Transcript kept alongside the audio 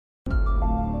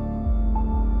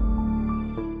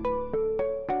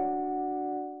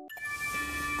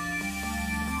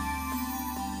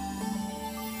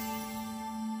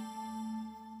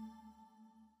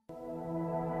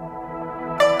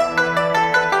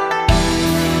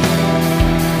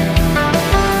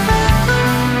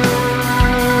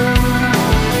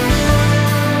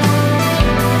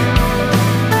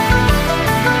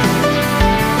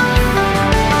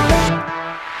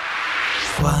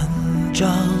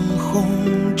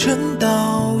红尘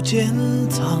刀剑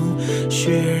藏，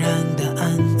血染的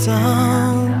暗葬，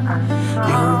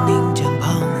有民间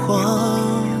彷徨。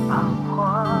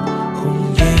红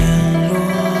颜落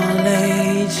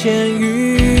泪，千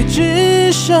余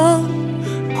之上，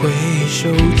回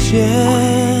首间，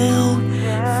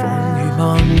风雨茫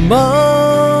茫。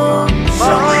上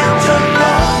演战狼，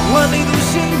万里独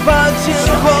行，拔剑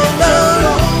荒浪，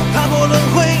踏破轮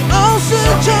回，傲视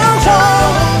战场。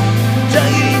战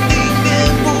役历练，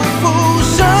不负山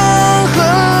河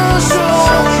雄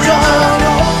壮。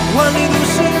万里独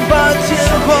行，拔剑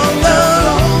荒浪，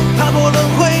踏破轮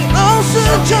回，傲视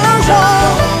战场。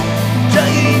战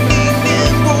役历练，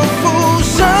不负山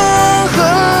河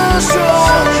雄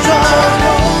壮。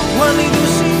万里独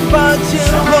行，拔剑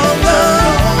荒浪，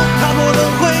踏破轮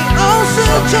回，傲视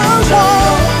战场。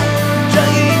战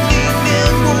役历练，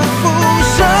不负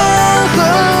山河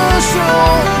雄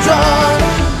壮。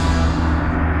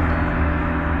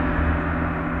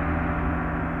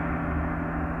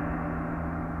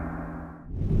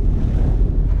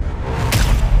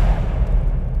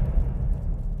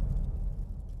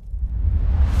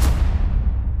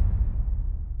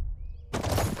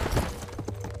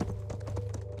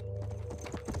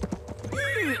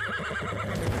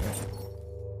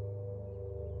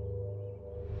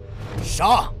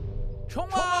杀！冲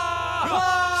啊！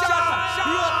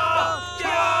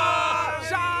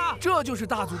杀！这就是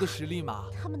大族的实力嘛！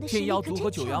天妖族和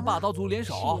九阳霸刀族联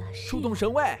手，出动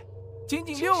神卫，仅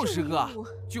仅60个，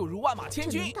就如万马千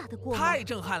军，太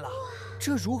震撼了！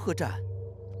这如何战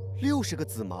？60个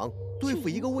紫芒对付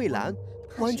一个蔚蓝，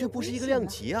完全不是一个量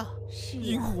级啊！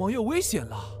银虎王有危险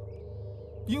了！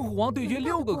银虎王对决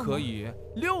6个可以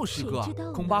，60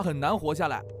个恐怕很难活下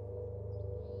来。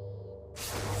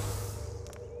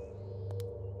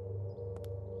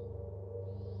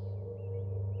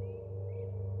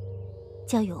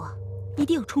加油啊！一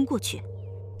定要冲过去！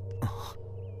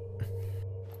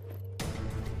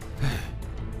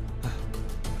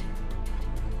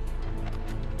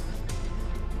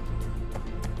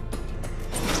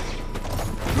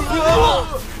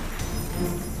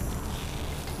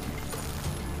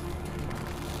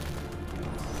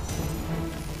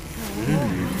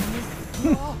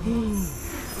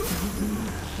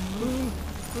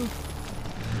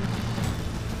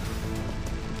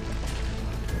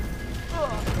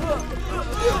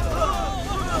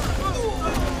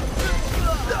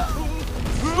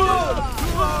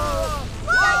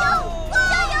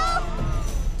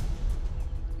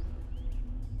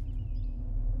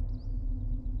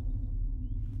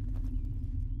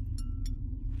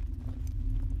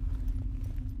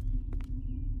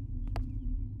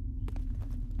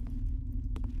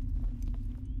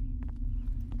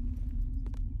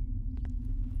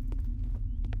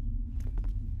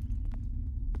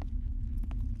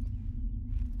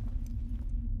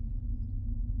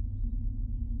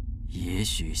也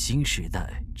许新时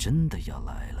代真的要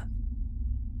来了。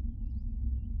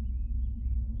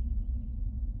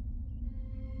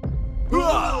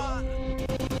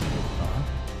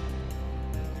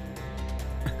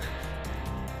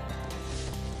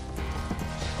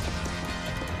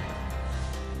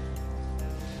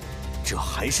这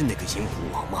还是那个银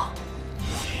虎王吗？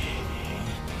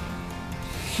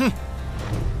哼！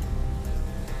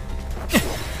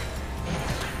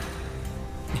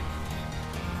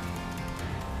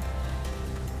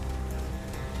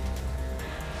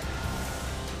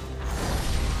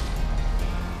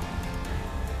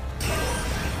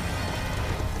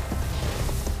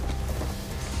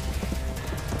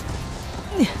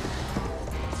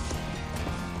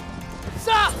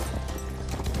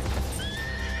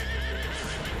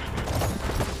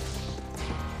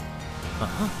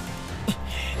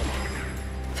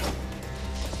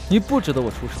你不值得我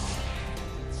出手。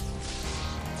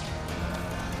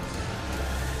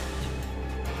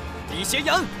李斜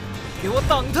阳，给我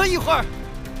挡他一会儿！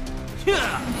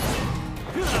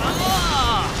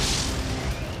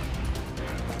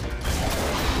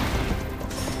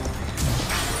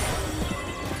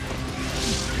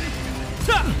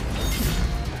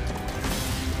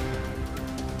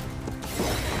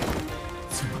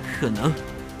怎么可能？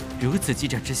如此激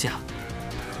战之下，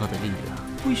他的力量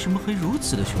为什么还如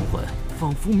此的雄浑，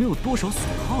仿佛没有多少损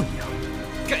耗一样？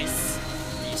该死！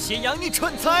李斜阳，你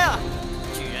蠢材啊！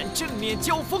居然正面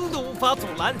交锋都无法阻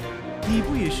拦，你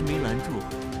不也是没拦住？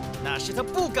那是他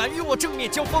不敢与我正面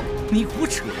交锋。你胡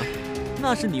扯！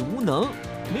那是你无能，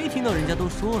没听到人家都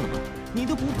说了吗？你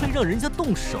都不配让人家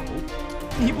动手，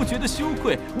你不觉得羞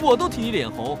愧？我都替你脸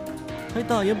红，还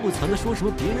大言不惭地说什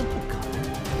么别人不敢。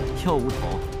药无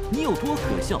头，你有多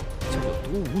可笑，就有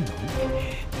多无能。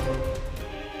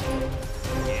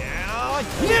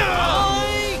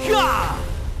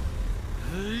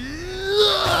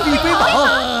李飞马！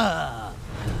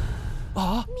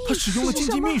啊，他使用了禁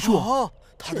忌秘术，哦，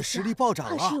他的实力暴涨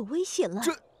了，怕是有危险了。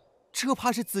这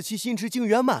怕是紫气心智境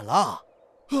圆满了。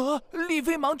啊，厉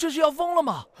飞芒这是要疯了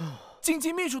吗？禁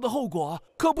忌秘术的后果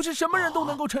可不是什么人都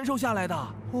能够承受下来的。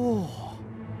哦。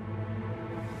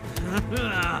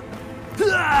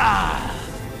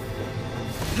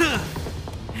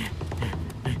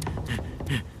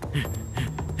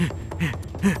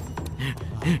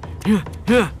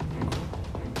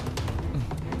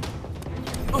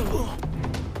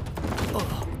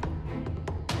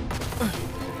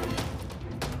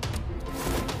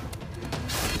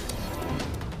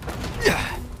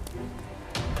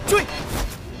追！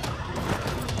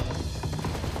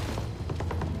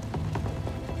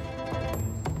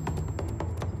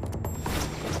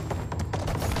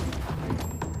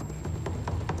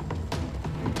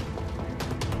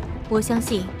我相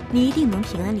信你一定能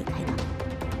平安离开的。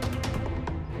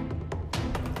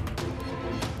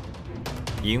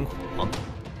银虎王，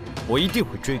我一定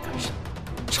会追赶上，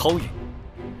超越你。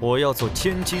我要做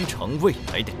千金城未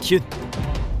来的天。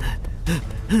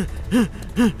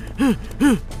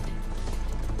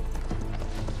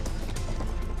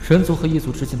神族和异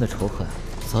族之间的仇恨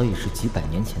早已是几百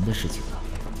年前的事情了。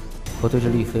我对这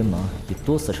厉飞芒已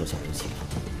多次手下留情，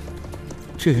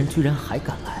这人居然还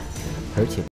敢来，而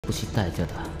且不惜代价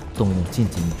的动用禁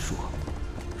忌秘术。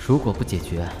如果不解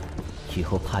决，以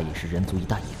后怕也是人族一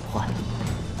大隐患。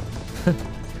哼，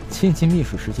禁忌秘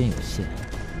术时间有限，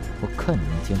我看你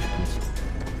能坚持多久。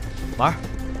玩儿，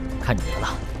看你的了，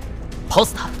跑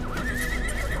死他！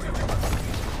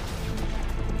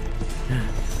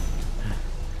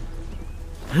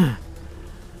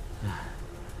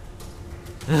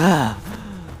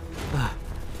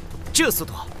这速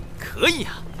度可以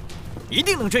啊，一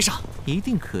定能追上，一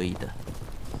定可以的。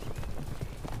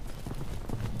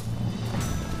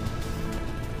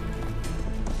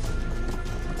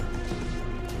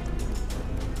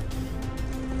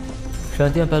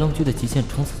闪电白龙驹的极限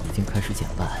冲刺已经开始减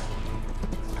半，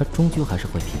他终究还是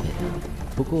会疲惫的。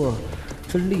不过，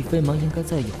这厉飞芒应该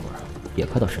再一会儿也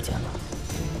快到时间了。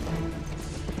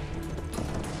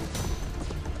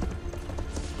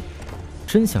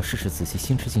真想试试紫气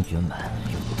心智境圆满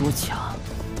有多强。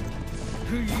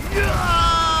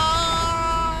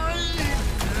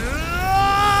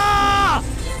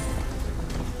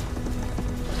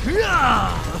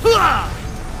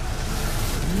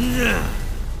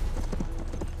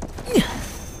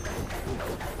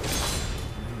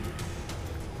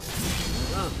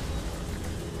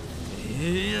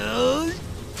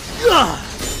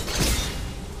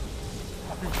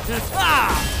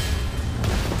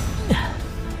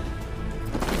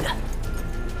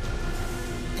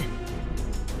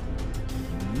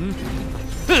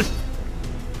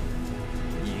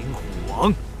银虎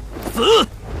王，死！